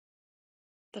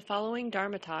The following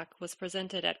Dharma talk was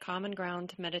presented at Common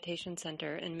Ground Meditation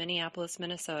Center in Minneapolis,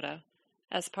 Minnesota,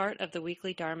 as part of the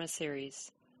weekly Dharma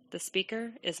series. The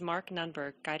speaker is Mark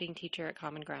Nunberg, guiding teacher at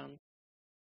Common Ground.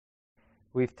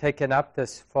 We've taken up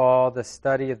this fall the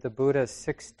study of the Buddha's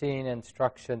 16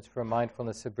 instructions for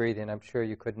mindfulness of breathing. I'm sure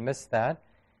you couldn't miss that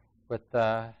with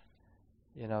the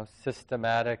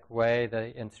systematic way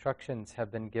the instructions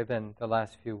have been given the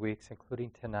last few weeks,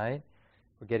 including tonight.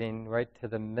 We're getting right to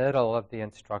the middle of the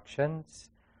instructions.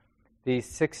 These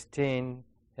 16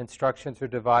 instructions are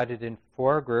divided in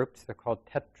 4 groups. They're called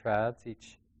tetrads,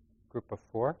 each group of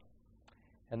 4.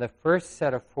 And the first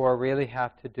set of 4 really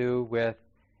have to do with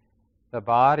the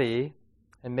body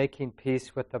and making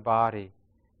peace with the body,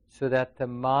 so that the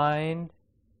mind,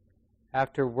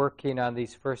 after working on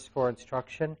these first 4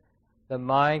 instructions, the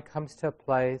mind comes to a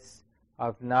place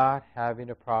of not having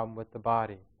a problem with the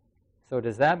body. So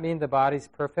does that mean the body's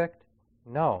perfect?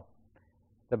 No.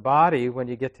 The body, when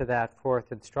you get to that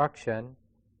 4th instruction,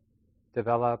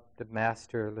 develop, the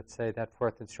master, let's say, that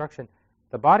 4th instruction,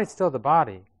 the body's still the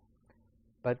body.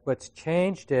 But what's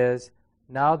changed is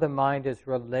now the mind is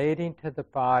relating to the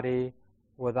body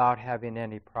without having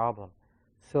any problem.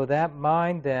 So that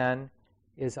mind then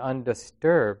is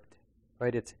undisturbed,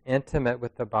 right? It's intimate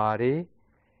with the body.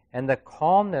 And the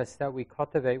calmness that we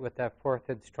cultivate with that 4th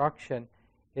instruction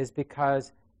is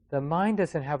because the mind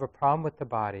doesn't have a problem with the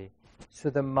body. So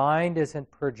the mind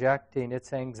isn't projecting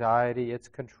its anxiety, its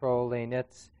controlling,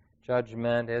 its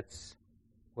judgment, its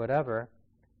whatever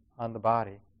on the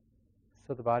body.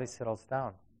 So the body settles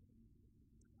down,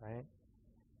 right?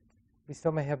 We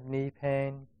still may have knee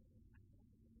pain.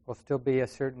 We'll still be a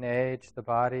certain age, the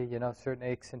body, certain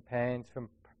aches and pains from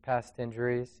past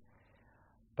injuries.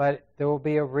 But there will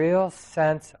be a real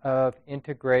sense of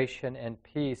integration and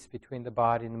peace between the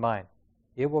body and the mind.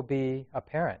 It will be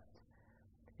apparent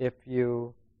if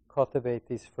you cultivate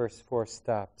these first 4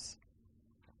 steps.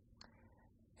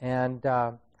 And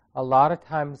a lot of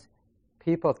times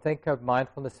people think of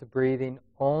mindfulness of breathing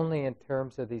only in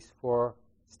terms of these 4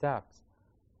 steps.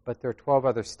 But there are 12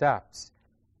 other steps,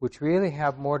 which really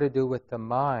have more to do with the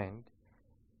mind.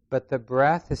 But the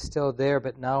breath is still there,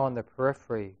 but now on the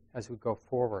periphery as we go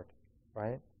forward,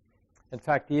 right? In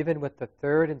fact, even with the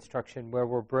 3rd instruction, where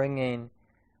we're bringing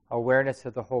awareness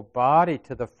of the whole body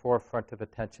to the forefront of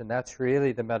attention, that's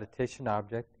really the meditation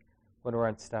object when we're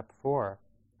on step 4,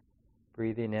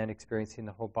 breathing in, experiencing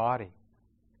the whole body,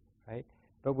 right?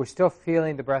 But we're still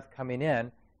feeling the breath coming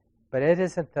in, but it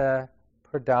isn't the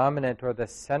predominant or the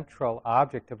central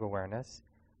object of awareness.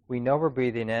 We know we're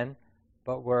breathing in,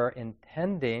 but we're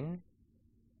intending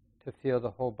to feel the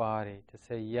whole body, to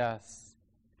say yes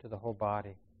to the whole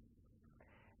body.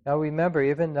 Now remember,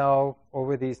 even though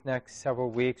over these next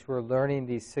several weeks we're learning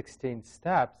these 16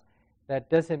 steps, that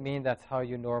doesn't mean that's how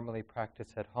you normally practice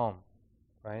at home,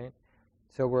 right?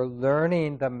 So we're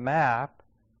learning the map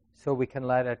so we can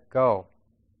let it go.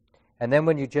 And then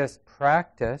when you just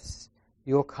practice,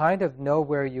 you'll kind of know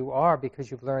where you are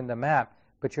because you've learned the map,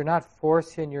 but you're not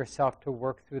forcing yourself to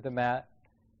work through the map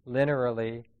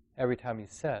linearly every time you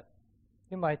sit.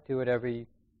 You might do it every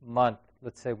month.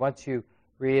 Let's say once you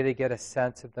really get a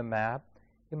sense of the map,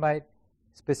 you might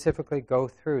specifically go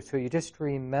through. So you just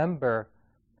remember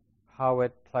how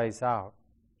it plays out.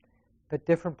 But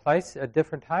different places, at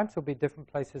different times will be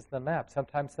different places in the map.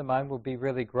 Sometimes the mind will be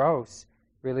really gross,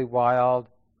 really wild,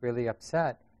 really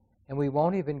upset, and we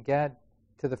won't even get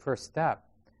to the first step.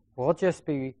 We'll just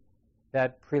be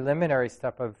that preliminary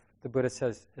step of, the Buddha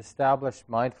says, establish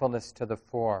mindfulness to the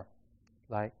fore.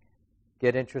 Like,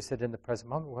 get interested in the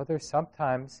present moment. Well, there's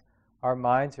sometimes our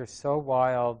minds are so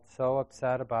wild, so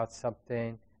upset about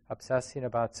something, obsessing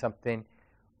about something,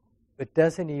 it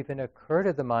doesn't even occur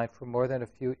to the mind for more than a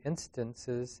few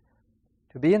instances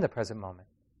to be in the present moment.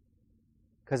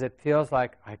 Because it feels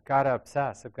like, I've got to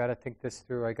obsess, I've got to think this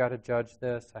through, I've got to judge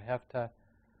this, I have to,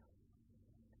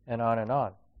 and on and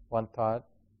on. One thought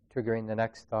triggering the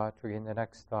next thought, triggering the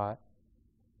next thought.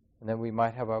 And then we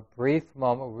might have a brief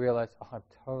moment where we realize, oh, I'm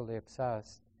totally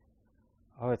obsessed.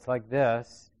 Oh, it's like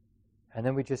this. And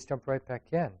then we just jump right back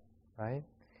in, right?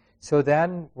 So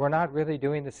then we're not really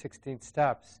doing the 16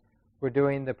 steps. We're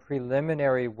doing the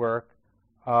preliminary work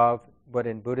of what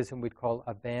in Buddhism we'd call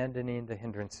abandoning the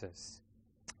hindrances.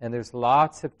 And there's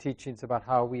lots of teachings about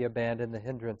how we abandon the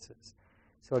hindrances.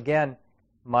 So again,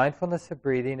 mindfulness of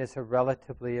breathing is a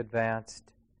relatively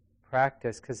advanced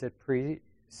practice because it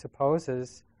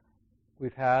presupposes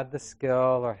we've had the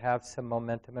skill or have some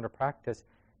momentum in our practice,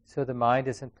 so the mind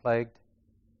isn't plagued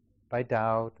by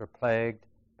doubt or plagued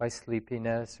by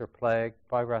sleepiness or plagued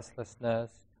by restlessness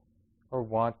or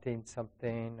wanting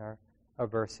something or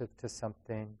aversive to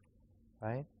something,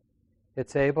 right?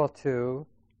 It's able to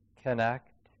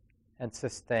connect and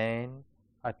sustain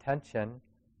attention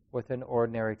with an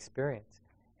ordinary experience.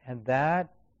 And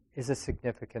that is a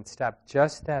significant step.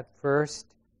 Just that first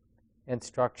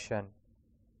instruction.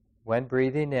 When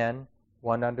breathing in,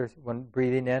 when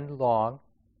breathing in long,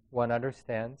 one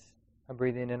understands I'm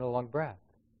breathing in a long breath.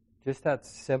 Just that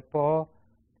simple,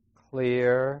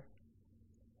 clear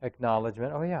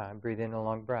acknowledgement, oh yeah, I'm breathing in a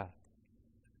long breath.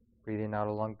 Breathing out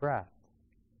a long breath.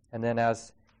 And then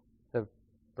as the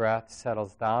breath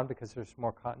settles down because there's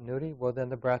more continuity, well then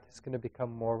the breath is going to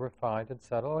become more refined and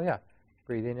subtle. Oh yeah,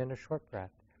 breathing in a short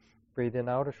breath. Breathing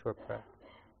out a short breath.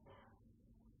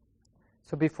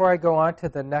 So before I go on to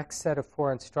the next set of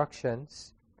 4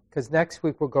 instructions, because next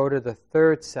week we'll go to the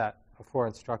third set of 4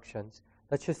 instructions,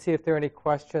 let's just see if there are any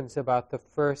questions about the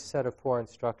first set of 4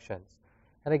 instructions.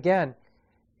 And again,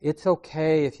 it's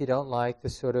okay if you don't like the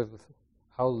sort of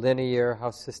how linear,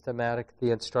 how systematic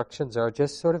the instructions are.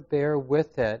 Just sort of bear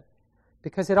with it,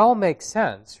 because it all makes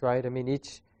sense, right? I mean,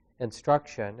 each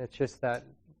instruction, it's just that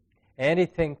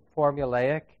anything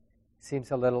formulaic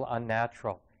seems a little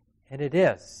unnatural. And it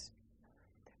is.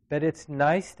 But it's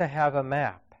nice to have a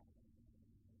map.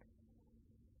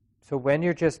 So when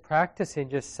you're just practicing,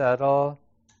 just settle,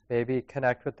 maybe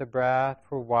connect with the breath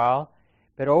for a while,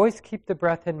 but always keep the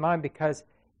breath in mind, because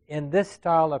in this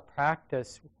style of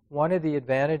practice, one of the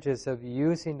advantages of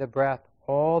using the breath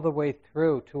all the way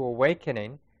through to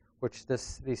awakening, which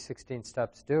these 16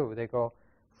 steps do, they go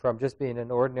from just being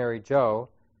an ordinary Joe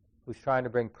who's trying to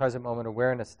bring present moment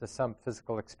awareness to some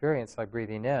physical experience like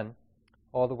breathing in,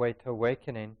 all the way to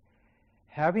awakening.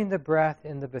 Having the breath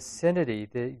in the vicinity,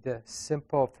 the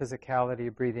simple physicality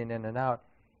of breathing in and out,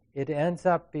 it ends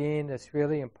up being this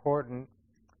really important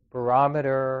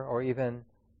barometer, or even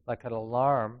like an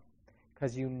alarm,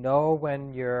 because you know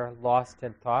when you're lost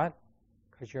in thought,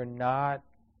 because you're not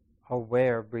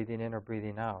aware of breathing in or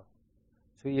breathing out.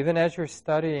 So even as you're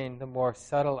studying the more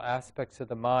subtle aspects of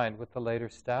the mind with the later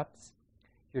steps,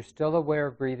 you're still aware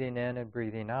of breathing in and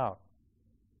breathing out.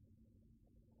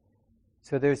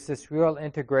 So there's this real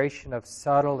integration of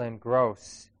subtle and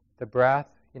gross. The breath,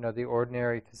 the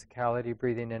ordinary physicality,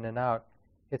 breathing in and out,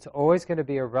 it's always going to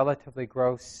be a relatively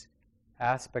gross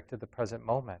aspect of the present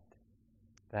moment.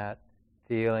 That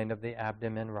feeling of the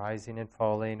abdomen rising and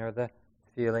falling, or the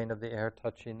feeling of the air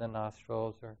touching the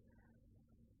nostrils, or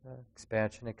the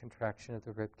expansion and contraction of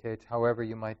the rib cage, however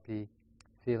you might be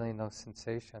feeling those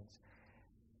sensations.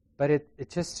 But it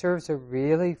just serves a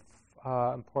really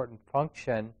important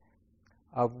function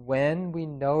of when we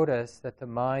notice that the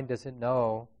mind doesn't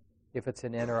know if it's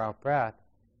an in or out breath,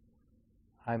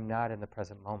 I'm not in the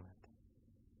present moment,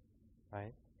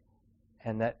 right?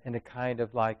 And it kind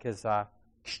of like is a,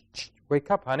 wake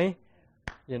up, honey,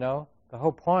 the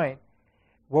whole point.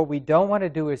 What we don't want to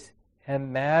do is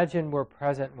imagine we're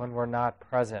present when we're not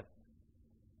present.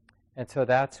 And so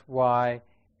that's why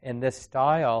in this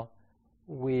style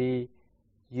we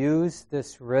use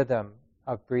this rhythm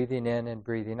of breathing in and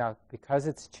breathing out. Because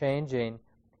it's changing,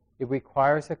 it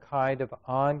requires a kind of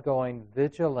ongoing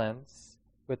vigilance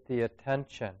with the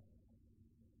attention.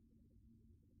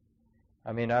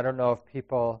 I mean, I don't know if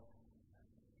people,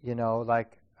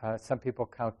 some people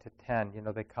count to 10,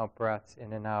 they count breaths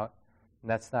in and out, and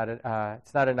that's not,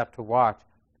 it's not enough to watch,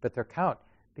 but they're count.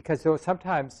 Because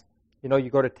sometimes, you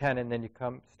go to 10 and then you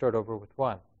start over with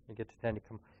 1. You get to 10, you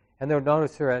come, and they'll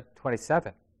notice they're at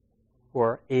 27.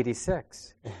 Or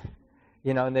 86,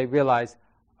 and they realize,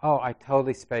 oh, I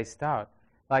totally spaced out.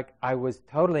 Like I was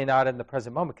totally not in the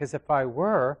present moment, because if I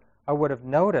were, I would have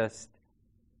noticed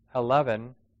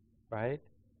 11, right?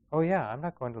 Oh yeah, I'm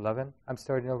not going to 11, I'm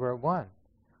starting over at 1.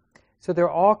 So there are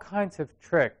all kinds of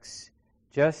tricks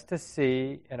just to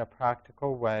see in a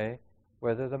practical way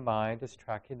whether the mind is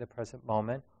tracking the present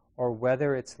moment or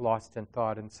whether it's lost in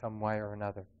thought in some way or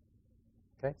another.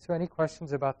 Okay, so any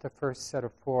questions about the first set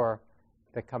of 4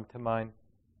 that come to mind?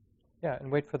 Yeah,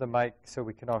 and wait for the mic so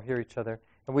we can all hear each other.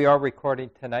 And we are recording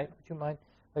tonight. Would you mind?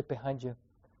 Right behind you.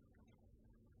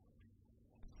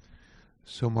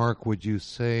 So, Mark, would you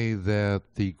say that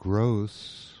the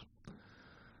gross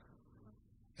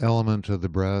element of the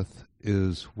breath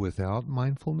is without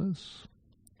mindfulness?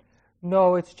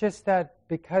 No, it's just that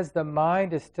because the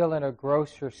mind is still in a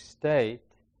grosser state,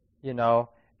 the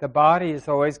body is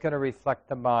always going to reflect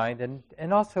the mind,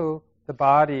 and also the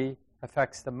body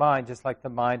affects the mind just like the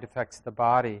mind affects the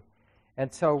body.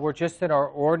 And so we're just in our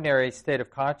ordinary state of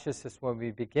consciousness when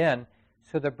we begin,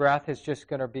 so the breath is just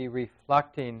going to be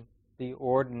reflecting the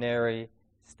ordinary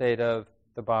state of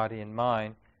the body and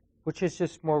mind, which is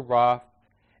just more rough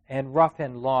and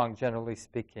long, generally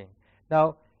speaking.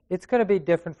 Now, it's going to be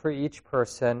different for each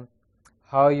person,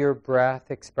 how your breath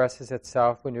expresses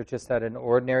itself when you're just at an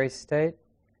ordinary state.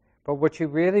 But what you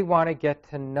really want to get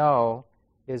to know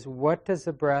is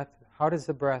how does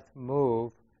the breath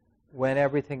move when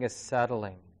everything is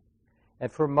settling?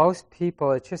 And for most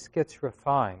people, it just gets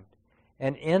refined.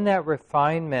 And in that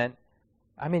refinement,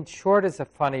 short is a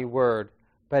funny word,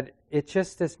 but it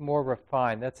just is more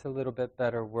refined. That's a little bit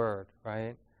better word,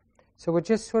 right? So we're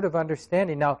just sort of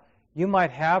understanding. Now, you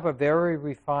might have a very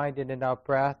refined in and out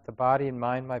breath. The body and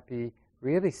mind might be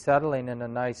really settling in a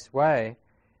nice way.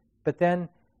 But then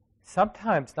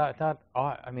sometimes, not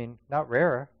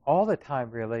rare, all the time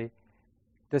really,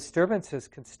 disturbances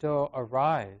can still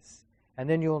arise. And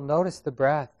then you'll notice the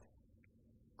breath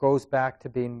goes back to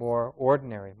being more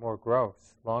ordinary, more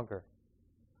gross, longer.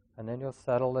 And then you'll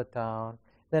settle it down.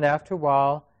 Then after a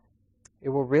while, it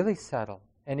will really settle.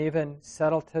 And even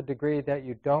settle to a degree that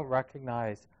you don't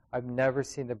recognize. I've never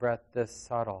seen the breath this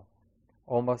subtle,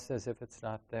 almost as if it's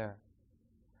not there.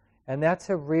 And that's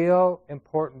a real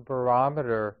important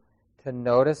barometer to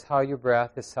notice how your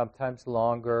breath is sometimes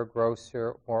longer,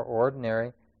 grosser, more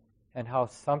ordinary, and how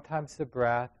sometimes the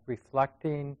breath,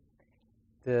 reflecting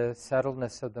the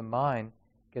settledness of the mind,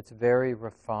 gets very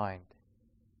refined.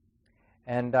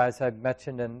 And as I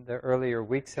mentioned in the earlier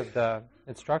weeks of the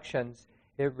instructions,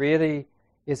 it really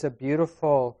is a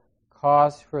beautiful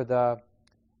cause for the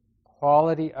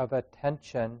quality of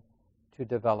attention to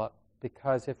develop.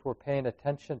 Because if we're paying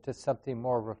attention to something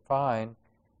more refined,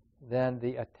 then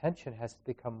the attention has to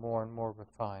become more and more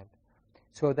refined.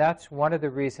 So that's one of the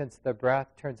reasons the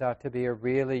breath turns out to be a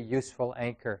really useful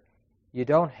anchor. You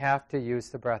don't have to use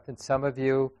the breath. And some of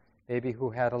you, maybe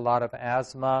who had a lot of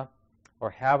asthma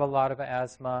or have a lot of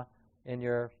asthma in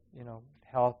your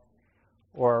health,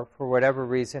 or for whatever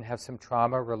reason have some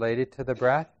trauma related to the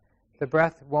breath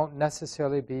won't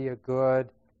necessarily be a good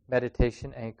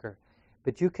meditation anchor.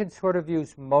 But you can sort of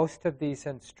use most of these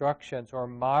instructions or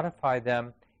modify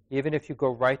them, even if you go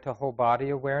right to whole body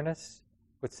awareness,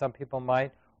 which some people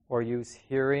might, or use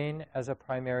hearing as a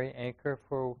primary anchor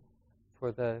for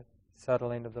the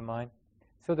settling of the mind.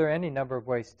 So there are any number of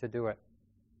ways to do it.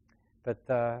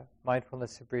 But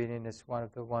mindfulness of breathing is one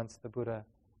of the ones the Buddha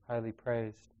highly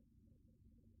praised.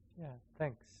 Yeah,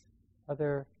 thanks.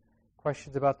 Other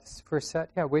questions about this first set?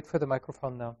 Yeah, wait for the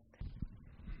microphone now.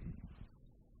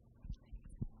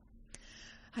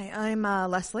 Hi, I'm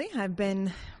Leslie. I've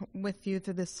been with you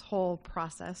through this whole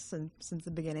process since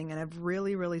the beginning, and I've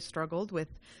really, really struggled with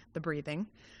the breathing.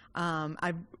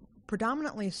 I've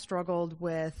predominantly struggled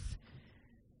with,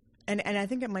 and I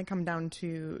think it might come down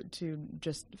to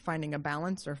just finding a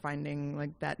balance or finding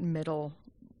like that middle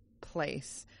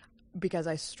place, because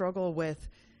I struggle with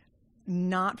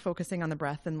not focusing on the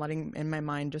breath and and my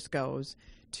mind just goes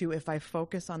to, if I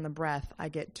focus on the breath, I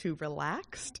get too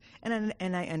relaxed and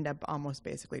I end up almost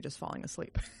basically just falling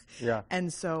asleep. Yeah.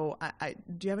 And so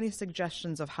do you have any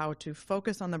suggestions of how to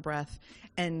focus on the breath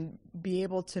and be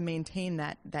able to maintain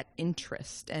that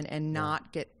interest and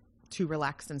not get too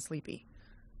relaxed and sleepy?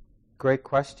 Great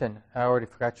question. I already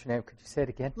forgot your name. Could you say it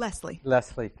again? Leslie.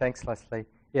 Leslie. Thanks, Leslie.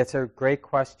 Yeah, it's a great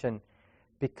question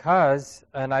because,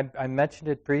 and I mentioned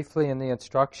it briefly in the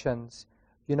instructions,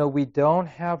 we don't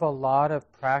have a lot of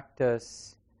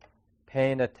practice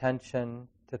paying attention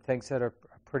to things that are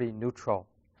pretty neutral.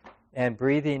 And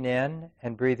breathing in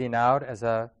and breathing out as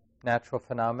a natural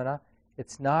phenomena,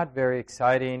 it's not very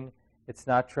exciting, it's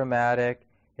not dramatic,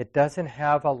 it doesn't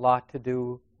have a lot to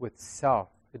do with self,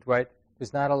 right?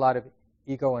 There's not a lot of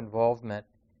ego involvement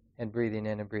in breathing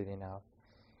in and breathing out.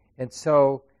 And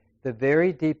so the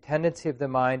very deep tendency of the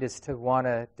mind is to want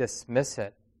to dismiss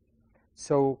it.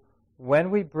 So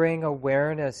when we bring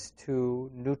awareness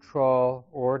to neutral,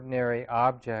 ordinary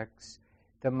objects,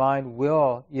 the mind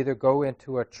will either go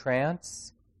into a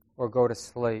trance or go to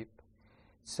sleep.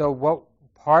 So what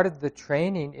part of the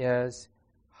training is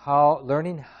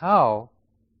learning how,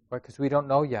 because we don't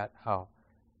know yet how,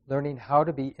 learning how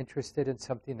to be interested in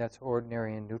something that's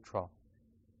ordinary and neutral.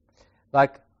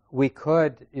 Like we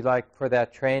could, for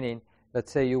that training,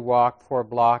 let's say you walk 4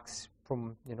 blocks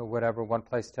from, whatever, one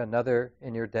place to another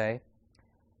in your day.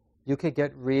 You could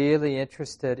get really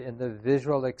interested in the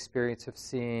visual experience of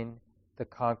seeing the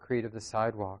concrete of the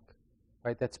sidewalk,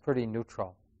 right? That's pretty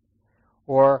neutral.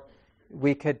 Or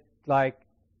we could,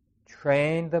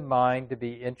 train the mind to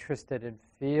be interested in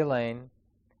feeling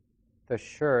the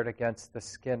shirt against the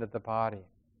skin of the body.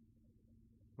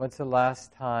 When's the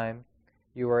last time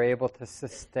you were able to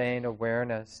sustain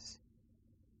awareness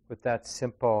with that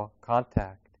simple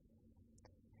contact?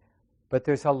 But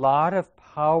there's a lot of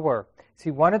power.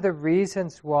 See, one of the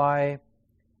reasons why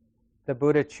the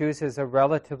Buddha chooses a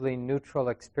relatively neutral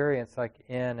experience like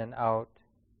in and out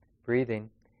breathing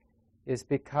is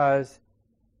because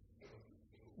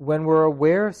when we're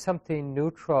aware of something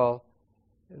neutral,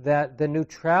 that the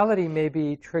neutrality may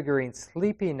be triggering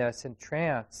sleepiness and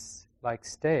trance-like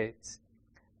states,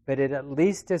 but it at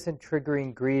least isn't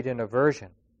triggering greed and aversion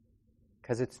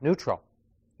because it's neutral.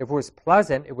 If it was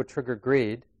pleasant, it would trigger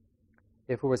greed.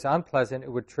 If it was unpleasant,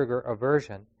 it would trigger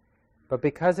aversion. But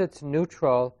because it's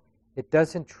neutral, it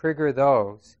doesn't trigger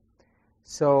those.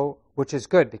 So, which is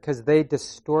good because they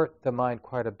distort the mind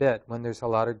quite a bit when there's a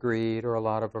lot of greed or a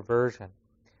lot of aversion.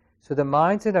 So the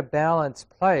mind's in a balanced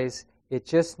place. It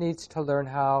just needs to learn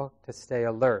how to stay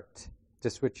alert,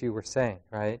 just what you were saying,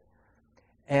 right?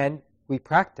 And we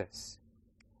practice.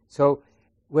 So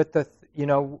with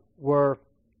we're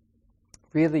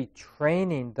really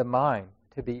training the mind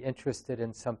to be interested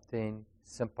in something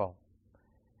simple.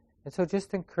 And so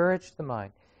just encourage the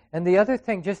mind. And the other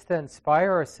thing, just to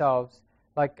inspire ourselves,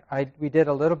 like we did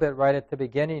a little bit right at the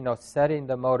beginning, setting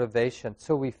the motivation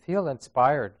so we feel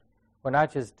inspired. We're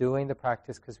not just doing the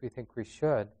practice because we think we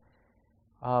should.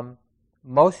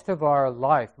 Most of our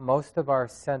life, most of our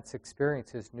sense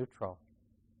experience is neutral.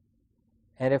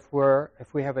 And if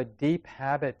we have a deep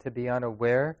habit to be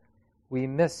unaware, we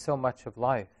miss so much of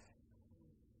life.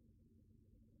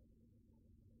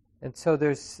 And so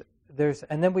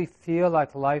and then we feel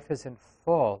like life isn't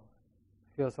full,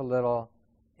 feels a little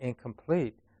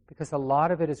incomplete, because a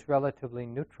lot of it is relatively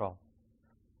neutral.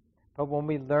 But when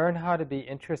we learn how to be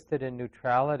interested in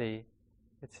neutrality,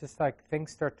 it's just like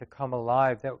things start to come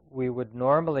alive that we would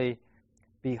normally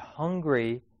be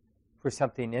hungry for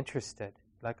something interested,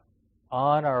 like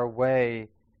on our way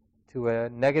to a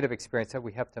negative experience that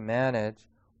we have to manage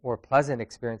or a pleasant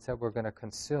experience that we're going to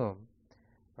consume,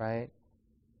 right?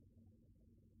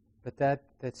 But that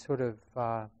sort of,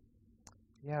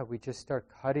 we just start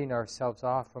cutting ourselves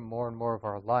off from more and more of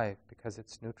our life because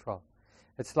it's neutral.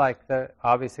 It's like the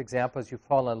obvious example is you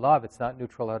fall in love, it's not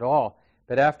neutral at all.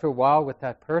 But after a while with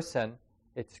that person,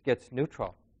 it gets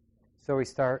neutral. So we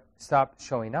stop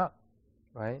showing up,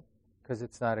 right? Because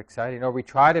it's not exciting. Or we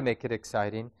try to make it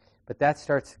exciting, but that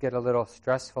starts to get a little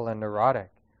stressful and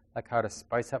neurotic, like how to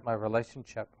spice up my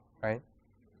relationship, right?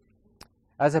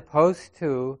 As opposed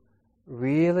to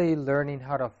really learning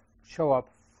how to show up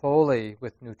fully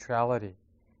with neutrality.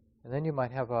 And then you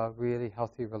might have a really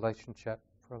healthy relationship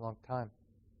for a long time.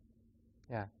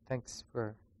 Yeah, thanks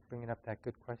for bringing up that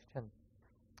good question.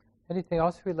 Anything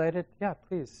else related? Yeah,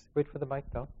 please. Wait for the mic,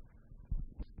 though.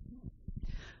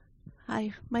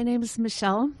 Hi, my name is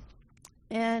Michelle,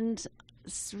 and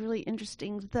it's really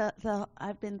interesting.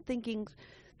 I've been thinking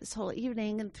this whole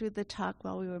evening and through the talk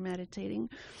while we were meditating.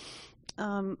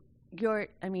 Your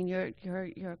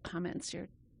comments, your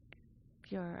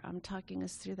talking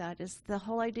us through that is the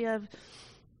whole idea of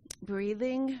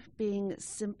breathing being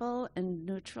simple and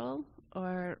neutral,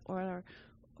 or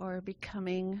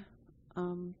becoming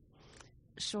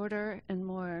shorter and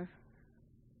more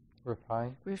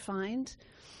refined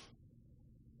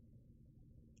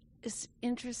is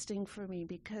interesting for me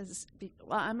because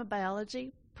I'm a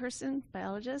biologist,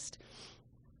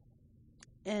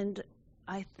 and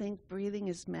I think breathing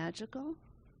is magical,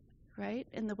 right?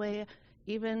 In the way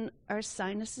even our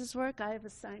sinuses work. I have a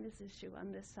sinus issue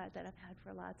on this side that I've had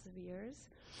for lots of years.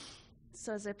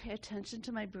 So as I pay attention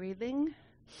to my breathing,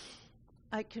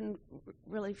 I can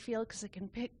really feel, because I can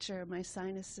picture my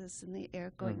sinuses and the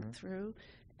air going through,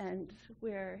 and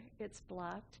where it's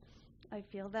blocked, I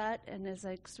feel that. And as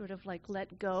I sort of like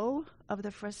let go of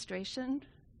the frustration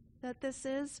that this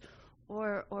is,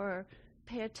 or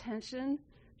pay attention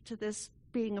to this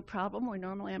being a problem where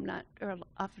normally I'm not, or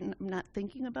often I'm not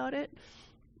thinking about it,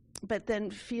 but then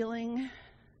feeling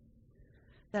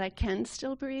that I can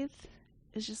still breathe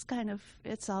is just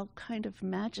it's all kind of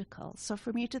magical. So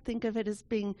for me to think of it as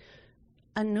being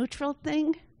a neutral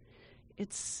thing,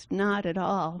 it's not at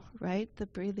all, right? The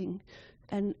breathing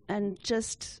and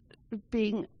just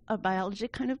being a biology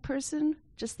kind of person,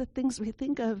 just the things we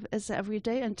think of as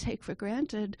everyday and take for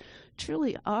granted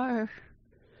truly are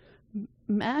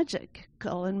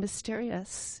magical and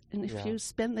mysterious. And if you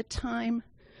spend the time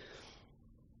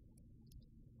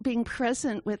being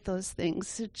present with those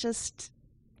things, it just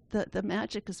the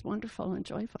magic is wonderful and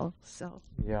joyful. So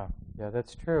yeah,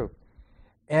 that's true.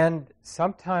 And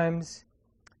sometimes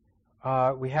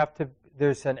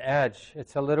there's an edge.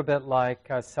 It's a little bit like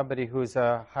somebody who's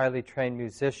a highly trained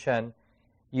musician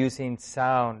using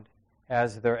sound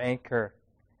as their anchor,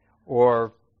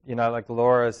 or like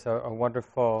Laura's a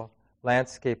wonderful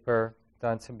landscaper,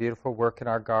 done some beautiful work in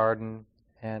our garden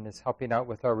and is helping out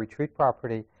with our retreat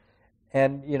property.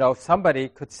 And, somebody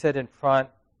could sit in front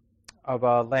of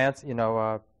a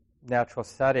natural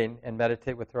setting and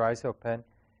meditate with their eyes open.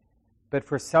 But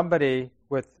for somebody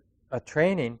with a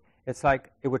training, it's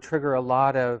like it would trigger a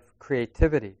lot of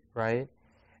creativity, right?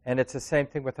 And it's the same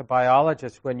thing with a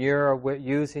biologist. When you're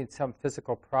using some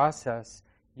physical process,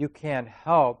 you can't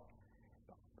help,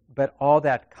 but all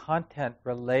that content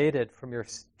related from your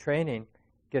training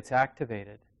gets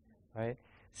activated, right?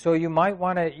 So you might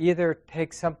want to either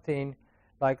take something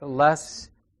like less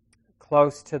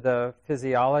close to the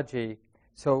physiology,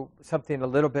 so something a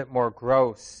little bit more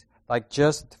gross, like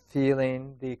just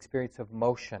feeling the experience of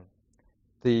motion,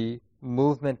 the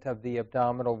movement of the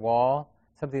abdominal wall,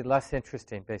 something less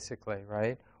interesting, basically,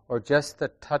 right? Or just the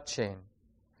touching.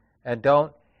 And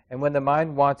when the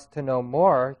mind wants to know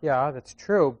more, yeah, that's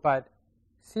true, but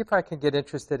see if I can get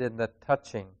interested in the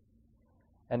touching.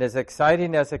 And as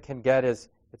exciting as it can get is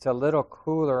it's a little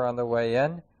cooler on the way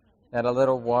in and a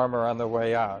little warmer on the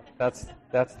way out. That's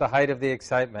the height of the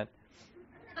excitement.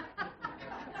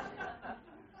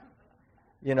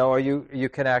 Or you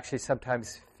can actually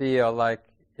sometimes feel like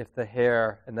if the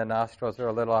hair and the nostrils are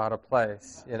a little out of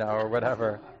place, or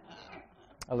whatever.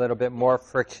 A little bit more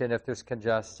friction if there's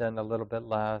congestion, a little bit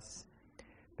less.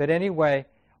 But anyway,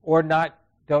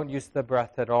 don't use the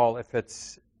breath at all if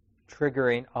it's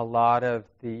triggering a lot of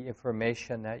the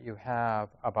information that you have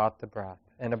about the breath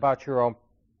and about your own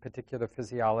particular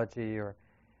physiology or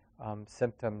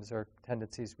symptoms or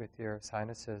tendencies with your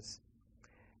sinuses.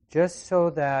 Just so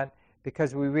that,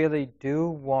 because we really do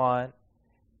want,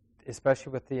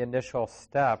 especially with the initial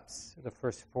steps, the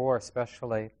first 4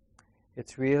 especially,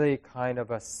 it's really kind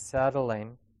of a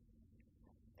settling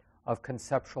of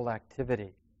conceptual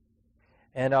activity.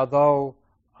 And although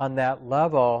on that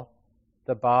level,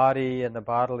 the body and the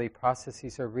bodily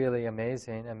processes are really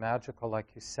amazing and magical, like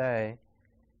you say,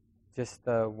 just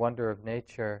the wonder of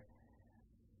nature,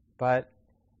 but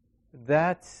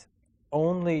that's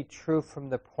only true from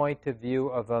the point of view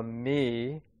of a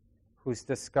me who's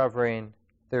discovering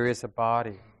there is a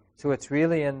body. So it's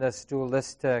really in this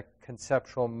dualistic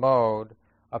conceptual mode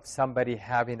of somebody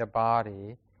having a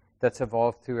body that's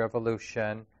evolved through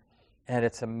evolution, and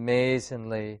it's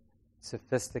amazingly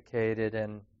sophisticated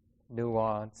and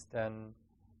nuanced and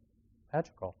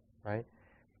magical, right?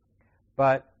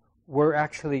 But we're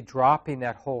actually dropping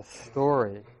that whole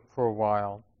story for a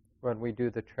while when we do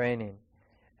the training.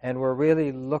 And we're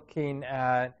really looking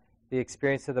at the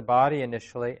experience of the body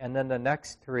initially, and then the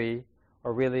next 3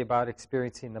 are really about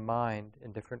experiencing the mind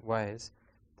in different ways.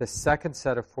 The second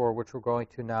set of 4, which we're going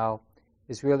to now,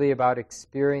 is really about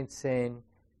experiencing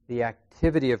the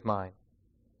activity of mind.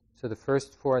 So the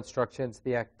first 4 instructions,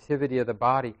 the activity of the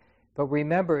body. But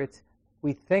remember,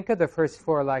 we think of the first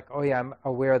 4 like, oh yeah, I'm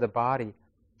aware of the body.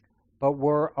 But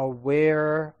we're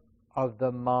aware of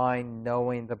the mind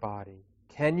knowing the body.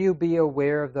 Can you be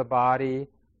aware of the body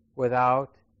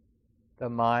without the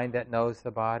mind that knows the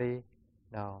body?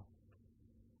 No.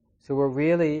 So we're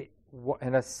really,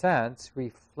 in a sense,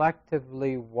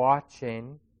 reflectively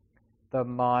watching the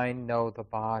mind know the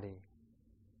body.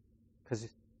 Because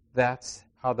that's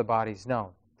how the body's known,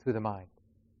 through the mind.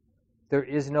 There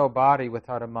is no body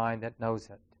without a mind that knows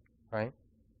it, right?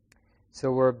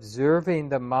 So we're observing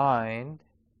the mind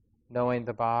knowing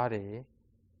the body,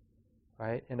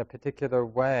 right, in a particular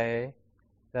way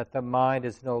that the mind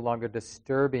is no longer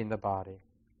disturbing the body.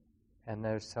 And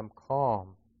there's some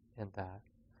calm in that.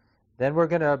 Then we're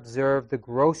going to observe the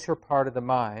grosser part of the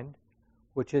mind,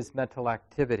 which is mental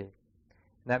activity. And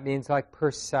that means like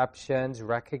perceptions,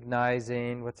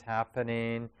 recognizing what's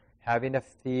happening, having a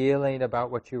feeling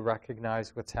about what you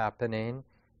recognize what's happening.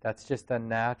 That's just a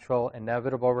natural,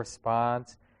 inevitable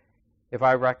response. If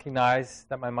I recognize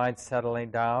that my mind's settling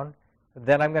down,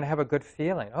 then I'm going to have a good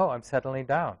feeling. Oh, I'm settling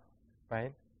down,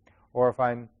 right? Or if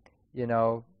I'm,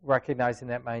 recognizing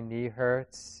that my knee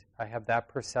hurts, I have that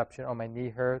perception, oh, my knee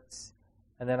hurts,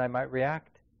 and then I might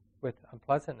react with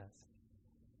unpleasantness.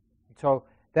 So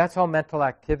that's all mental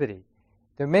activity.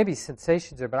 There may be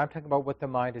sensations there, but I'm talking about what the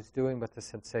mind is doing with the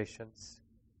sensations,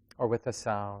 or with a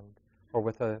sound, or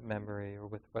with a memory, or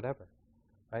with whatever,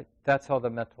 right? That's all the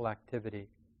mental activity.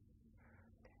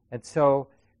 And so,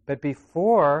 but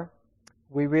before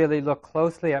we really look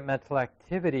closely at mental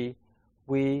activity,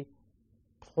 we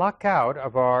pluck out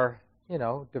of our,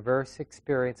 diverse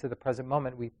experience of the present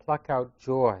moment, we pluck out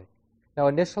joy. Now,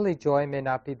 initially, joy may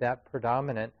not be that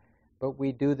predominant, but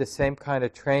we do the same kind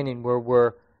of training where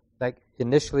we're, like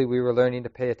initially we were learning to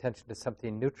pay attention to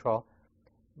something neutral.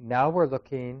 Now we're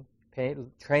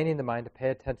training the mind to pay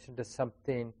attention to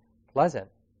something pleasant,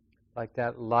 like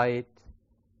that light,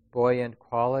 buoyant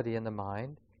quality in the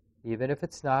mind. even if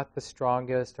it's not the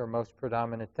strongest or most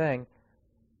predominant thing,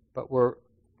 but we're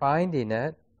finding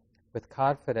it with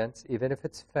confidence, even if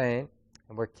it's faint,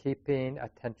 and we're keeping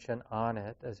attention on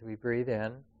it as we breathe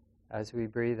in, as we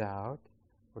breathe out.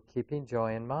 We're keeping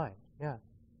joy in mind. Yeah.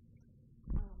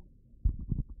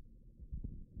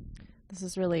 This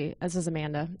is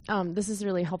Amanda. This is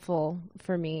really helpful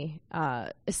for me,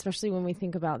 especially when we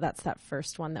think about that's that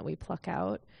first one that we pluck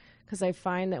out. Because I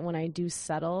find that when I do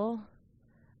settle,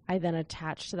 I then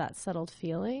attach to that settled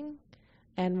feeling.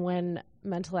 And when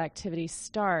mental activity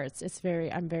starts,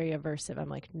 I'm very aversive. I'm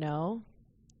like, no,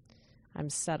 I'm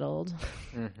settled.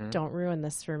 Mm-hmm. Don't ruin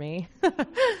this for me.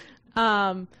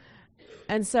 And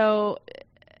so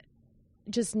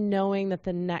just knowing that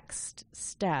the next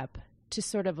step to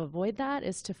sort of avoid that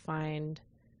is to find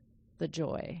the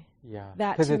joy. Yeah,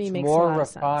 That because to me it's makes more a lot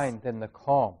of refined sense. than the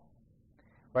calm,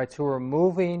 right? So we're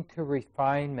moving to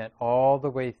refinement all the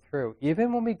way through.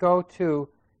 Even when we go to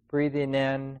breathing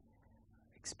in,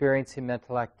 experiencing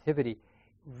mental activity,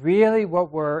 really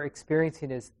what we're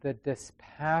experiencing is the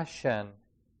dispassionate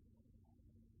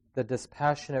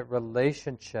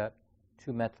relationship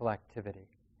to mental activity.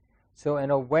 So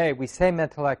in a way, we say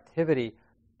mental activity,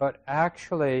 but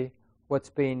actually what's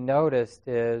being noticed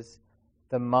is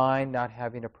the mind not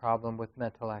having a problem with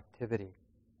mental activity.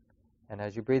 And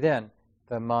as you breathe in,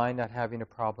 the mind not having a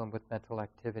problem with mental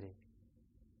activity.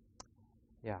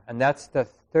 Yeah, and that's the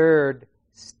third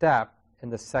step in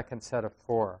the second set of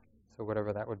 4. So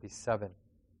whatever that would be, 7.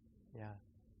 Yeah.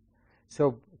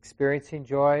 So experiencing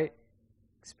joy,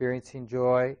 experiencing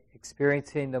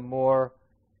the more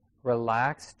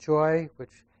relaxed joy,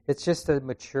 which it's just a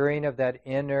maturing of that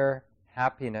inner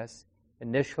happiness.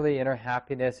 Initially, inner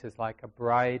happiness is like a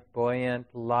bright, buoyant,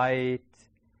 light,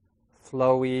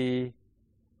 flowy,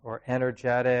 or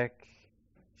energetic,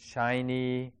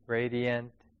 shiny,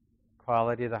 radiant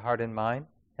quality of the heart and mind.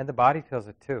 And the body feels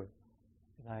it too.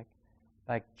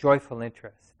 Like joyful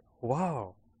interest.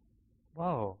 Whoa,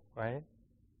 right?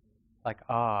 Like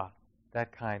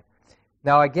that kind.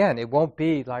 Now again, it won't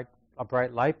be like a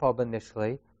bright light bulb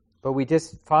initially, but we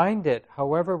just find it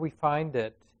however we find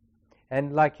it.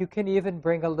 And like you can even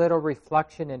bring a little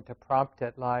reflection in to prompt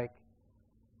it, like,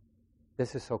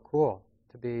 this is so cool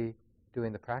to be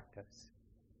doing the practice.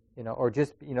 Or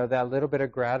just, that little bit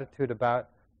of gratitude about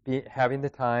having the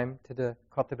time to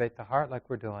cultivate the heart like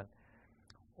we're doing.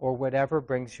 Or whatever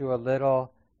brings you a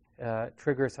little,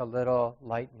 triggers a little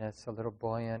lightness, a little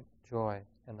buoyant joy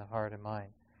in the heart and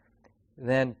mind.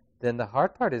 Then the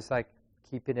hard part is like,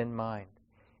 keep it in mind.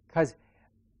 Because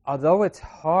although it's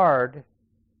hard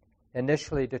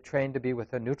initially to train to be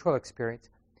with a neutral experience,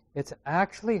 it's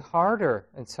actually harder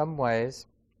in some ways.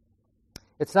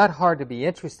 It's not hard to be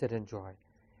interested in joy,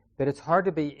 but it's hard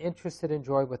to be interested in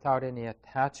joy without any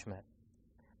attachment.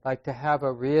 Like to have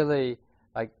a really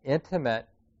intimate,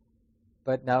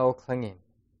 but no clinging,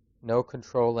 no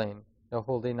controlling, no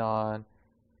holding on.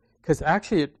 Because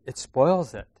actually it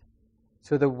spoils it.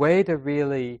 So the way to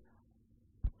really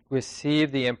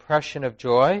receive the impression of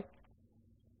joy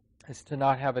is to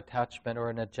not have attachment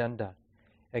or an agenda,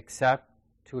 except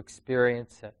to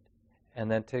experience it,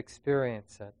 and then to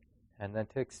experience it, and then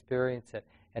to experience it,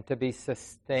 and to be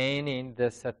sustaining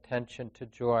this attention to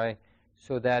joy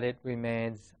so that it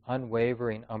remains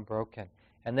unwavering, unbroken.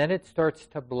 And then it starts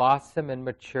to blossom and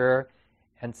mature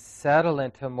and settle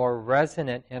into a more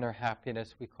resonant inner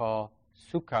happiness we call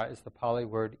sukha, is the Pali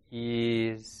word,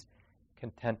 ease,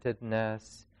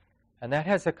 contentedness. And that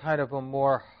has a kind of a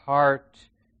more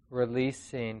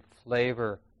heart-releasing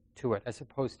flavor to it, as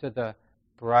opposed to the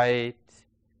bright,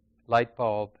 light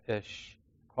bulb-ish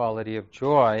quality of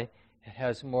joy. It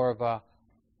has more of a,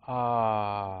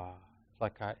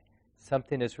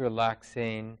 something is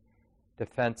relaxing,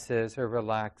 defenses are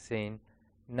relaxing,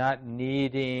 not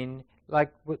needing,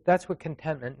 that's what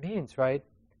contentment means, right?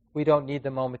 We don't need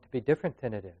the moment to be different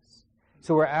than it is.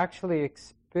 So we're actually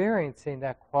experiencing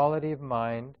that quality of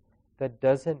mind that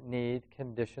doesn't need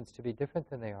conditions to be different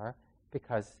than they are,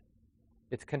 because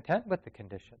it's content with the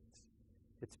conditions.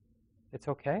 It's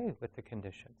okay with the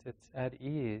conditions. It's at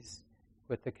ease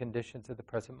with the conditions of the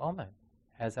present moment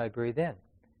as I breathe in,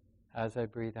 as I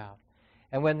breathe out.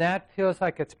 And when that feels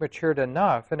like it's matured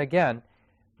enough, and again,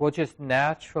 we'll just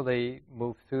naturally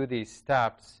move through these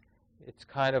steps. It's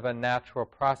kind of a natural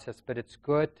process, but it's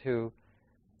good to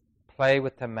play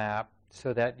with the map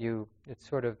so that it's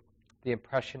sort of, the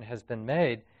impression has been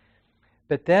made.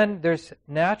 But then there's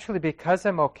naturally, because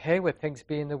I'm okay with things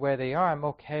being the way they are, I'm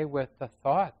okay with the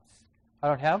thoughts. I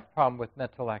don't have a problem with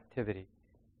mental activity,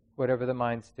 whatever the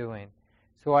mind's doing.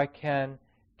 So I can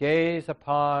gaze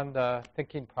upon the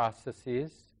thinking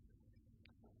processes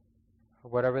or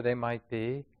whatever they might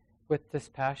be, with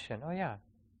dispassion. Oh yeah,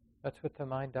 that's what the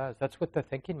mind does. That's what the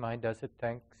thinking mind does. It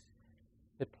thinks,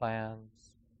 it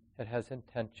plans, it has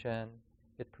intention,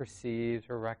 it perceives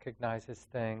or recognizes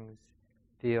things,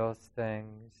 feels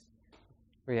things,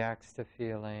 reacts to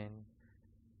feeling,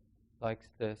 likes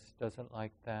this, doesn't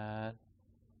like that,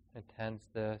 intends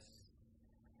this.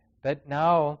 But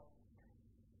now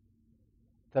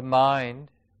the mind,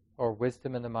 or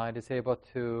wisdom in the mind, is able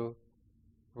to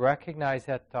recognize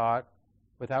that thought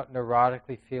without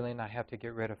neurotically feeling I have to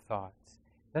get rid of thoughts.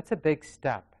 That's a big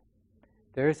step.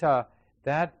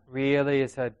 That really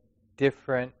is a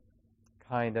different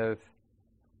kind of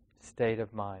state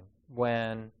of mind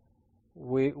when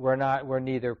we're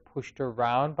neither pushed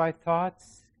around by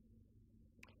thoughts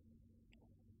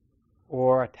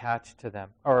or attached to them,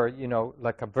 or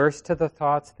like averse to the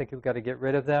thoughts, think we've got to get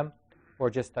rid of them, or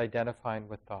just identifying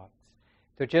with thoughts.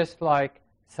 They're just like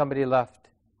somebody left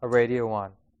a radio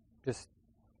on, just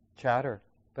chatter,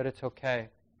 but it's okay.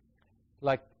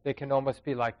 Like they can almost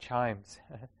be like chimes.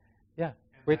 Yeah.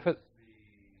 And Wait for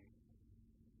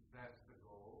that's the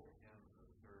goal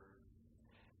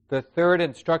in the third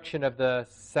instruction of the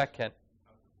second.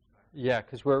 Yeah,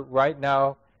 because we're right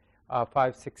now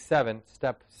 5, 6, 7,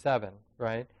 step 7,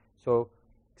 right? So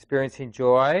experiencing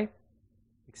joy,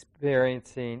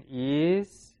 experiencing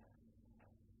ease,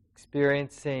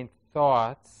 experiencing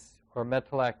thoughts or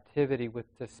mental activity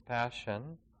with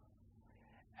dispassion.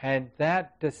 And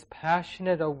that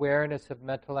dispassionate awareness of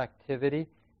mental activity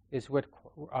is what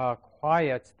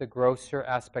quiets the grosser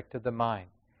aspect of the mind.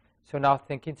 So now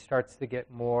thinking starts to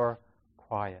get more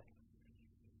quiet,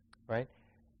 right?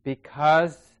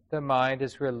 Because the mind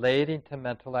is relating to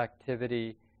mental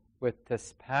activity with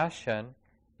dispassion,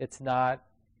 it's not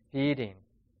feeding.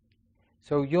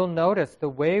 So you'll notice the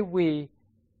way we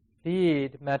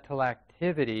feed mental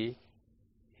activity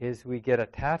is we get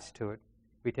attached to it.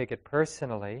 We take it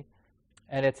personally,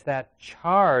 and it's that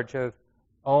charge of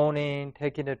owning,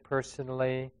 taking it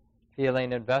personally,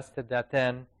 feeling invested that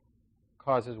then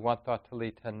causes one thought to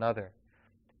lead to another.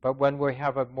 But when we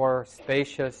have a more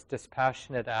spacious,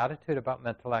 dispassionate attitude about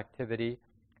mental activity,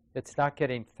 it's not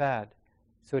getting fed.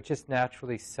 So it just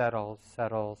naturally settles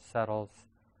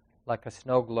like a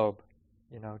snow globe,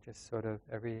 just sort of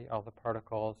all the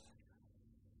particles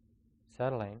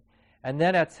settling. And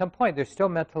then at some point, there's still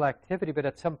mental activity, but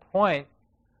at some point,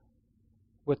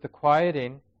 with the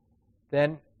quieting,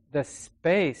 then the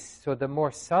space, so the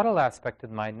more subtle aspect of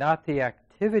the mind, not the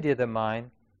activity of the mind,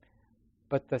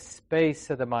 but the space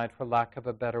of the mind, for lack of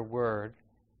a better word,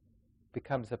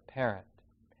 becomes apparent.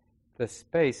 The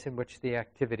space in which the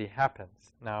activity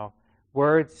happens. Now,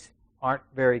 words aren't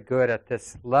very good at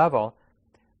this level,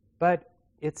 but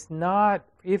it's not,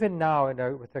 even now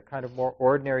with a kind of more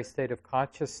ordinary state of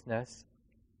consciousness,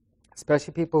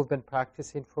 especially people who've been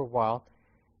practicing for a while,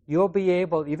 you'll be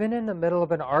able, even in the middle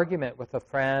of an argument with a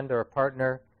friend or a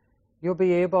partner, you'll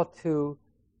be able to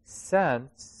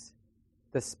sense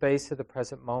the space of the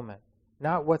present moment.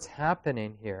 Not what's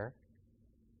happening here,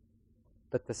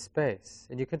 but the space.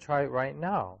 And you can try it right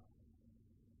now.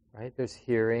 Right? There's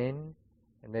hearing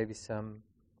and maybe some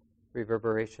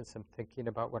reverberation, some thinking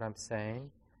about what I'm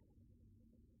saying.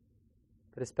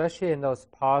 But especially in those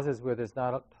pauses where there's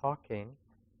not talking,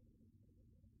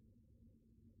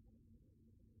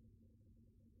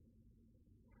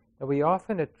 and we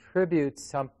often attribute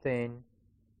something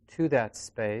to that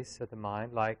space of the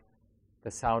mind, like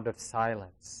the sound of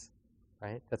silence,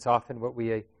 right? That's often what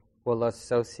we will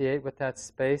associate with that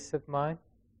space of mind.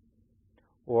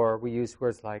 Or we use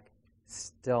words like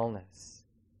stillness.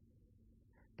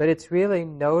 But it's really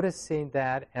noticing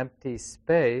that empty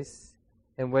space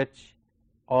in which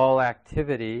all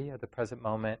activity of the present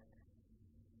moment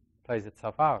plays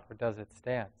itself out or does its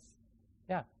dance.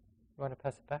 Yeah, you want to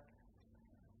pass it back?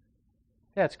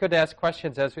 Yeah, it's good to ask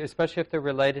questions, especially if they're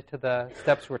related to the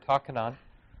steps we're talking on.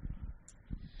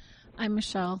 I'm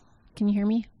Michelle. Can you hear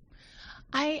me?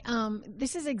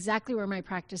 This is exactly where my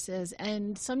practice is,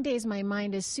 and some days my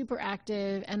mind is super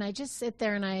active, and I just sit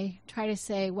there and I try to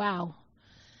say, wow,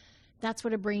 that's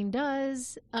what a brain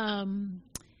does,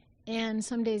 and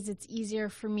some days it's easier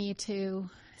for me to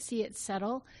see it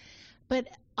settle, but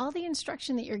all the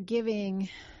instruction that you're giving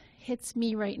hits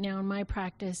me right now in my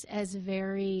practice as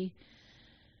very,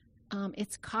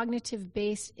 it's cognitive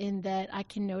based in that I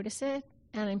can notice it,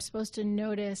 and I'm supposed to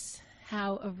notice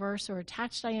how averse or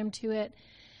attached I am to it,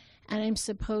 and I'm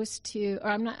supposed to, or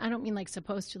I'm not, I don't mean like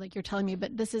supposed to, like you're telling me,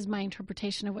 but this is my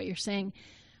interpretation of what you're saying,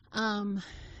 and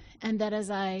that as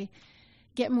I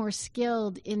get more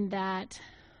skilled in that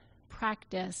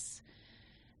practice,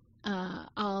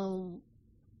 I'll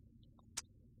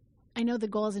I know the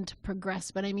goal isn't to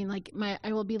progress, but I mean, like,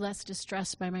 I will be less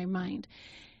distressed by my mind.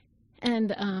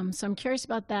 And so I'm curious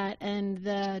about that. And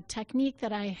the technique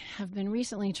that I have been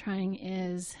recently trying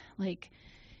is like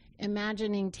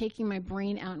imagining taking my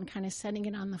brain out and kind of setting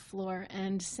it on the floor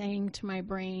and saying to my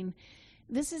brain,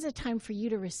 this is a time for you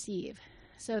to receive.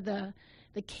 So the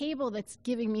cable that's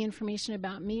giving me information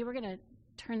about me, we're going to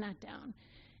turn that down.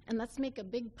 And let's make a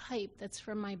big pipe that's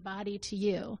from my body to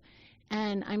you.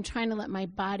 And I'm trying to let my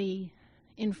body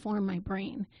inform my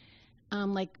brain.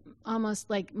 Like almost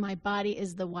like my body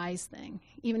is the wise thing,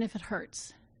 even if it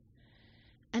hurts.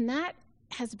 And that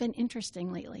has been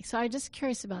interesting lately. So I'm just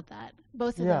curious about that,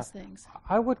 both of those things.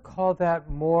 I would call that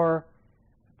more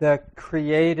the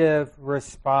creative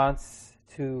response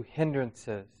to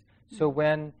hindrances. So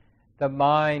when the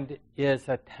mind is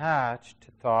attached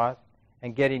to thought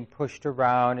and getting pushed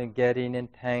around and getting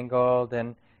entangled,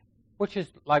 and which is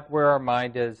like where our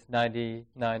mind is 99%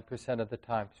 of the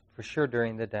time, for sure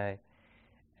during the day.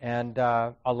 And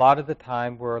a lot of the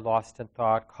time we're lost in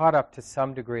thought, caught up to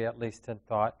some degree at least in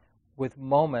thought, with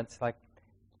moments like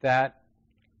that,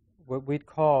 what we'd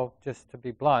call, just to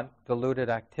be blunt, diluted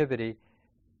activity,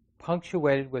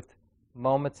 punctuated with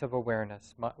moments of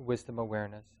awareness, wisdom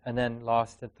awareness, and then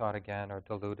lost in thought again or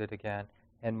diluted again,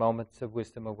 and moments of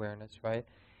wisdom awareness, right?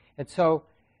 And so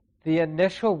the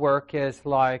initial work is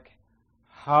like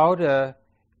how to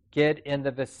get in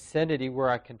the vicinity where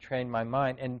I can train my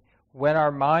mind. And when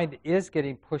our mind is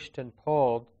getting pushed and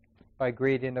pulled by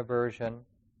greed and aversion,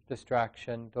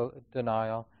 distraction,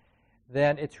 denial,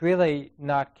 then it's really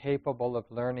not capable of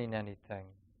learning anything.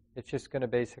 It's just going to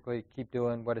basically keep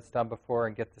doing what it's done before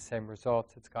and get the same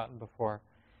results it's gotten before.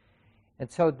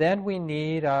 And so then we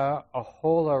need a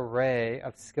whole array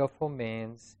of skillful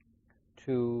means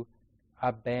to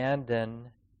abandon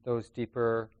those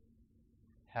deeper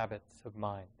habits of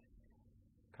mind,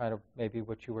 kind of maybe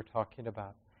what you were talking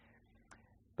about.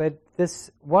 But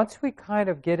this, once we kind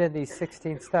of get in these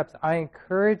 16 steps, I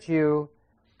encourage you,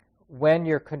 when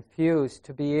you're confused,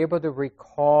 to be able to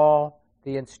recall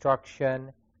the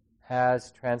instruction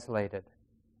as translated.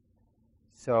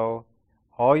 So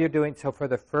all you're doing, so for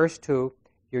the first two,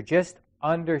 you're just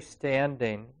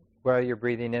understanding whether you're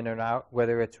breathing in and out,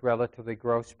 whether it's relatively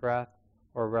gross breath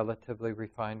or relatively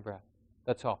refined breath.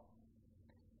 That's all.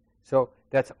 So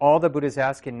that's all the Buddha's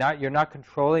asking. You're not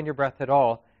controlling your breath at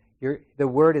all. The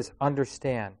word is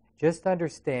understand. Just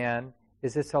understand,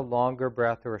 is this a longer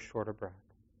breath or a shorter breath?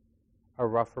 A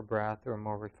rougher breath or a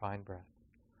more refined breath?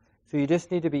 So you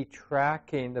just need to be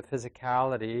tracking the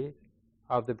physicality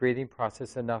of the breathing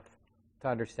process enough to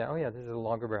understand, oh yeah, this is a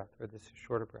longer breath or this is a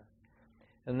shorter breath.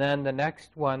 And then the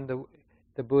next one,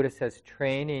 the Buddha says,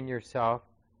 training yourself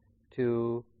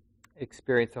to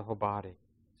experience the whole body.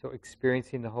 So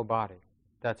experiencing the whole body.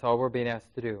 That's all we're being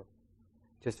asked to do.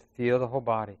 Just feel the whole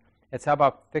body. It's not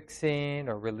about fixing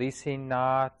or releasing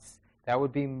knots. That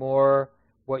would be more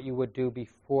what you would do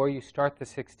before you start the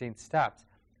 16 steps,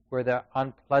 where the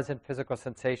unpleasant physical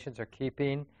sensations are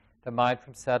keeping the mind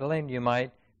from settling. You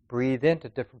might breathe into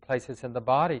different places in the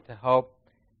body to help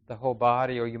the whole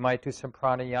body, or you might do some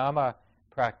pranayama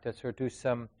practice or do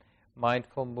some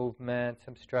mindful movement,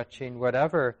 some stretching,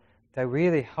 whatever, to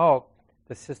really help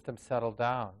the system settle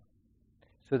down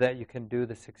so that you can do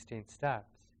the 16 steps.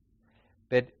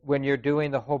 But when you're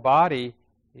doing the whole body,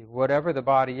 whatever the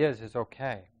body is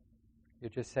okay. You're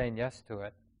just saying yes to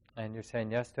it, and you're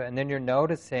saying yes to it. And then you're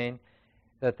noticing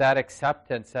that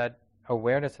acceptance, that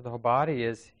awareness of the whole body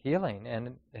is healing,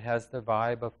 and it has the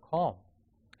vibe of calm.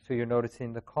 So you're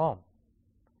noticing the calm,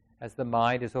 as the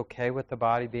mind is okay with the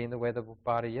body being the way the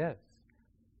body is.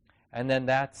 And then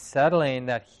that settling,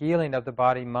 that healing of the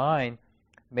body-mind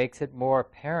makes it more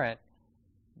apparent,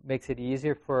 makes it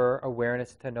easier for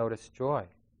awareness to notice joy.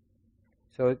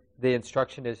 So the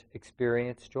instruction is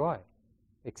experience joy,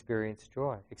 experience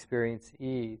joy, experience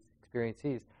ease, experience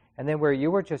ease. And then where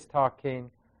you were just talking,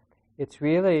 it's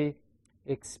really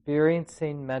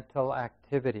experiencing mental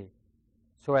activity.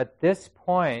 So at this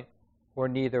point, we're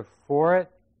neither for it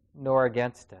nor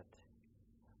against it.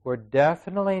 We're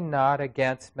definitely not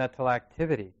against mental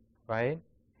activity, right?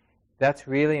 That's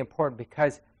really important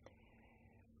because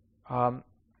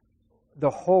the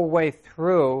whole way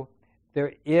through,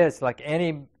 there is, like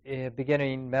any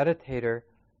beginning meditator,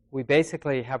 we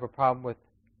basically have a problem with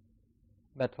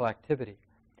mental activity.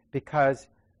 Because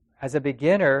as a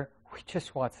beginner, we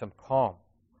just want some calm,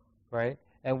 right?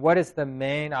 And what is the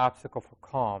main obstacle for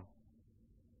calm?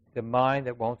 The mind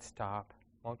that won't stop,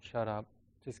 won't shut up,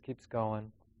 just keeps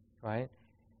going, right?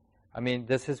 I mean,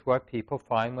 this is what people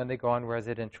find when they go on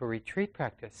residential retreat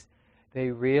practice.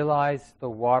 They realize the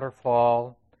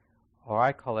waterfall or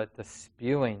I call it the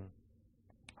spewing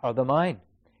of the mind.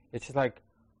 It's just like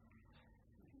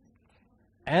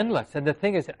endless. And the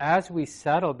thing is, as we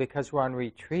settle, because we're on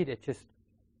retreat,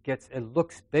 it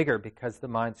looks bigger because the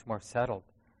mind's more settled.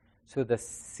 So the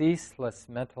ceaseless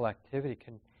mental activity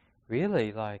can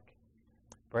really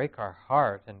break our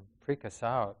heart and freak us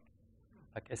out.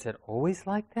 Is it always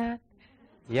like that?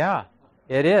 Yeah,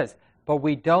 it is. But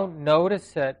we don't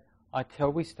notice it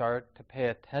until we start to pay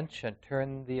attention,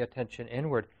 turn the attention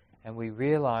inward, and we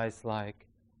realize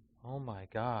oh my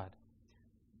God,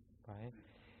 right?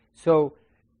 So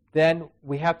then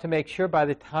we have to make sure by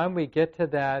the time we get to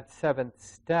that 7th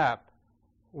step,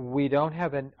 we don't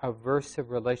have an aversive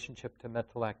relationship to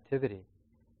mental activity.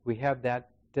 We have that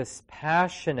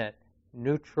dispassionate,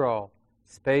 neutral,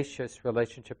 spacious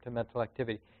relationship to mental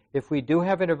activity. If we do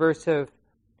have an aversive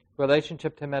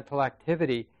relationship to mental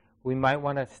activity, we might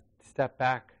want to step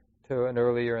back to an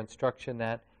earlier instruction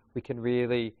that we can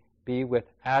really be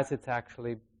with as it's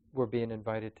actually we're being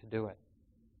invited to do it.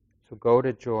 So go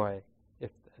to joy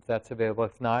if that's available.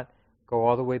 If not, go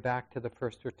all the way back to the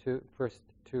first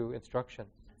two instructions.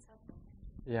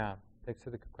 Yeah, thanks for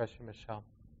the good question, Michelle.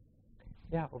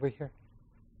 Yeah, over here.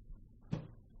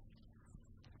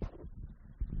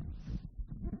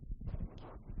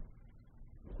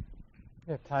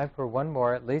 We have time for one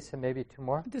more at least, and maybe two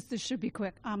more. This should be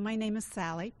quick. My name is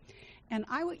Sally, and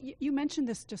you mentioned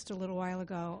this just a little while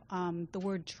ago, the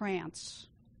word trance,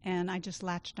 and I just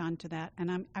latched onto that.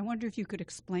 And I wonder if you could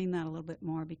explain that a little bit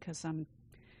more, because I'm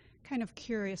kind of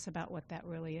curious about what that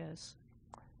really is.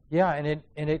 Yeah, and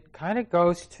it kind of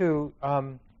goes to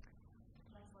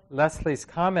Leslie's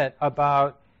comment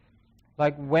about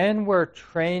when we're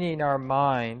training our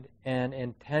mind and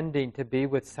intending to be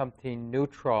with something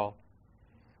neutral.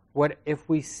 What if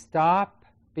we stop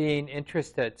being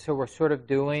interested? So we're sort of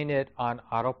doing it on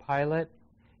autopilot.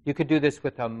 You could do this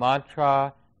with a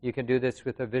mantra. You can do this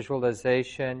with a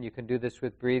visualization. You can do this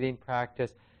with breathing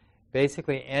practice.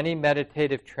 Basically, any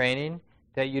meditative training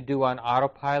that you do on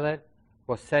autopilot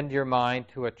will send your mind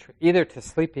to either to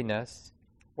sleepiness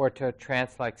or to a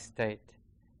trance-like state,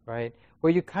 right?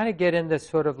 Where you kind of get in this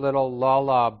sort of little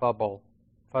la-la bubble,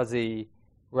 fuzzy,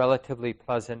 relatively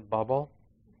pleasant bubble,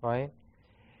 right?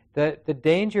 The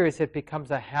danger is it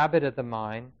becomes a habit of the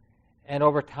mind, and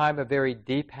over time a very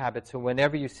deep habit. So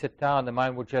whenever you sit down, the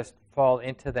mind will just fall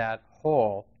into that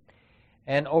hole.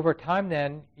 And over time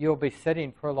then, you'll be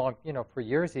sitting for for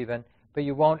years even, but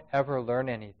you won't ever learn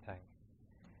anything.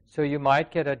 So you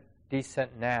might get a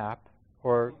decent nap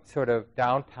or sort of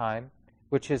downtime,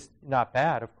 which is not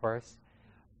bad, of course,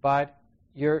 but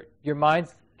your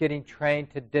mind's getting trained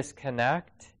to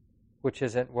disconnect, which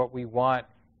isn't what we want,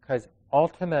 because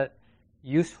ultimate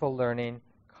useful learning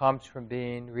comes from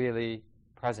being really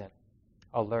present,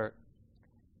 alert.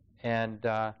 And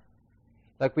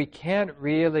we can't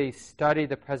really study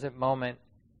the present moment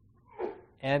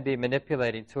and be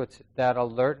manipulating. So it's that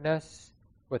alertness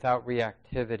without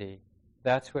reactivity.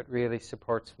 That's what really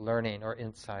supports learning or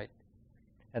insight.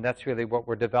 And that's really what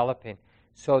we're developing.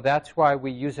 So that's why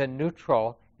we use a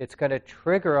neutral. It's going to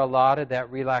trigger a lot of that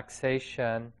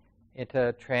relaxation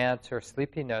into trance or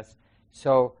sleepiness.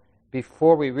 So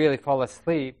before we really fall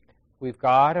asleep, we've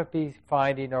got to be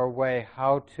finding our way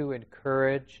how to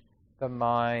encourage the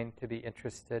mind to be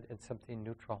interested in something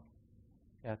neutral.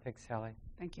 Yeah, thanks, Sally.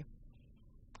 Thank you.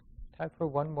 Time for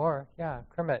one more. Yeah,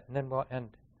 Kermit, and then we'll end.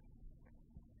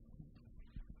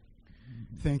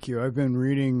 Thank you. I've been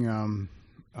reading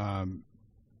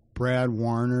Brad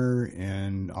Warner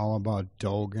and all about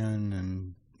Dogen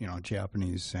and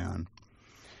Japanese Zen.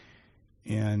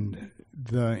 And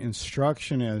the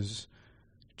instruction is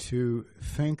to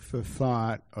think the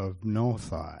thought of no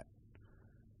thought.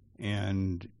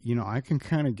 And, I can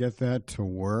kind of get that to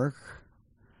work,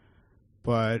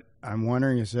 but I'm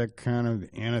wondering, is that kind of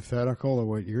antithetical to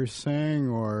what you're saying,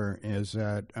 or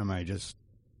am I just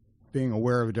being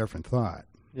aware of a different thought?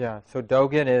 Yeah, so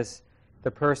Dogen is the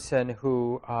person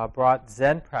who brought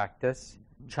Zen practice,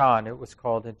 Chan it was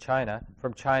called in China,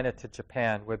 from China to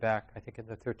Japan way back, I think in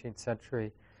the 13th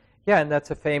century. Yeah, and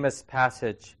that's a famous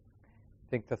passage,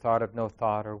 think the thought of no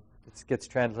thought, or it gets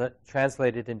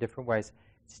translated in different ways.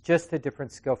 It's just a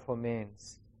different skillful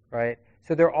means, right?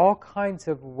 So there are all kinds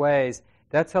of ways.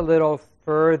 That's a little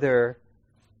further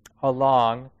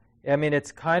along. I mean,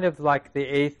 it's kind of like the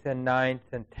 8th and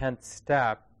 9th and 10th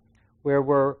step, where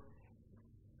we're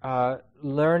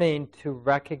learning to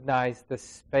recognize the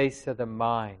space of the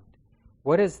mind.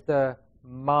 What is the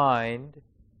mind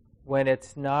when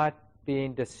it's not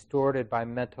being distorted by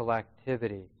mental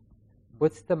activity?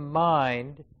 What's the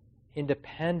mind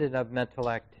independent of mental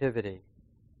activity?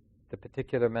 the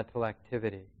particular mental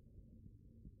activity,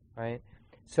 right?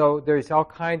 So there's all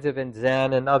kinds of, in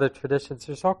Zen and other traditions,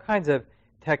 there's all kinds of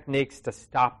techniques to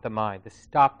stop the mind, to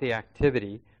stop the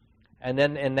activity. And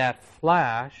then in that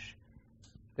flash,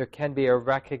 there can be a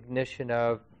recognition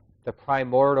of the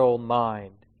primordial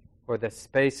mind, or the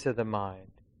space of the mind,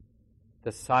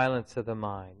 the silence of the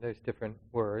mind. There's different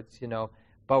words,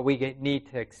 but we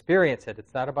need to experience it.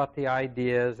 It's not about the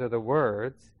ideas or the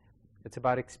words. It's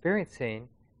about experiencing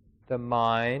the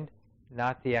mind,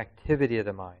 not the activity of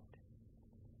the mind.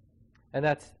 And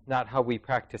that's not how we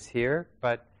practice here,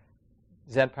 but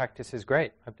Zen practice is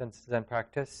great. I've done Zen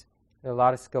practice. There are a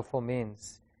lot of skillful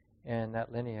means in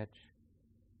that lineage.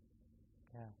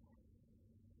 Yeah.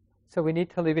 So we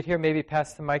need to leave it here, maybe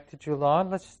pass the mic to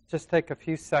Julan. Let's just take a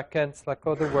few seconds, let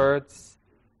go of the words.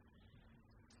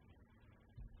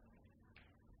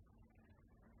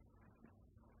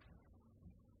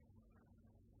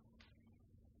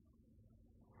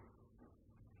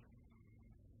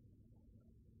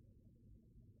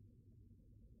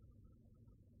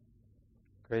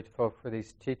 Grateful for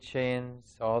these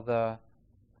teachings, all the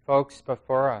folks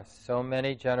before us, so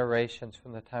many generations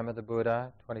from the time of the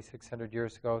Buddha, 2,600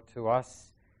 years ago, to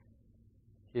us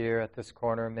here at this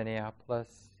corner of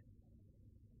Minneapolis.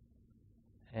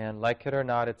 And like it or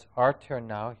not, it's our turn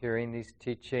now, hearing these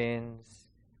teachings,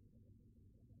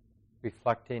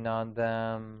 reflecting on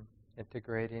them,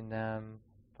 integrating them,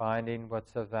 finding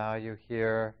what's of value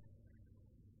here,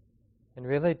 and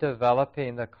really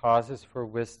developing the causes for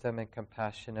wisdom and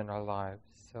compassion in our lives.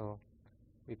 So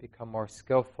we become more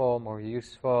skillful, more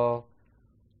useful,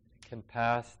 can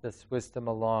pass this wisdom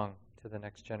along to the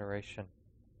next generation,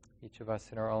 each of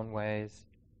us in our own ways.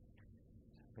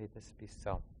 May this be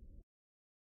so.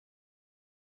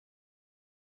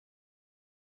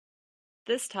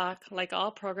 This talk, like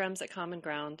all programs at Common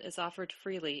Ground, is offered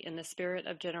freely in the spirit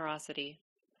of generosity.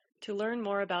 To learn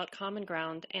more about Common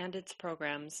Ground and its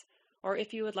programs, or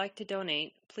if you would like to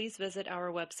donate, please visit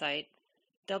our website,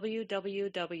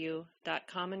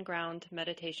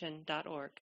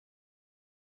 www.commongroundmeditation.org.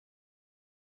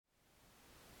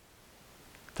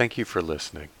 Thank you for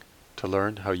listening. To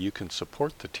learn how you can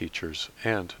support the teachers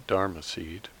and Dharma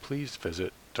Seed, please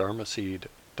visit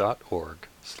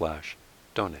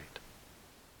dharmaseed.org/donate.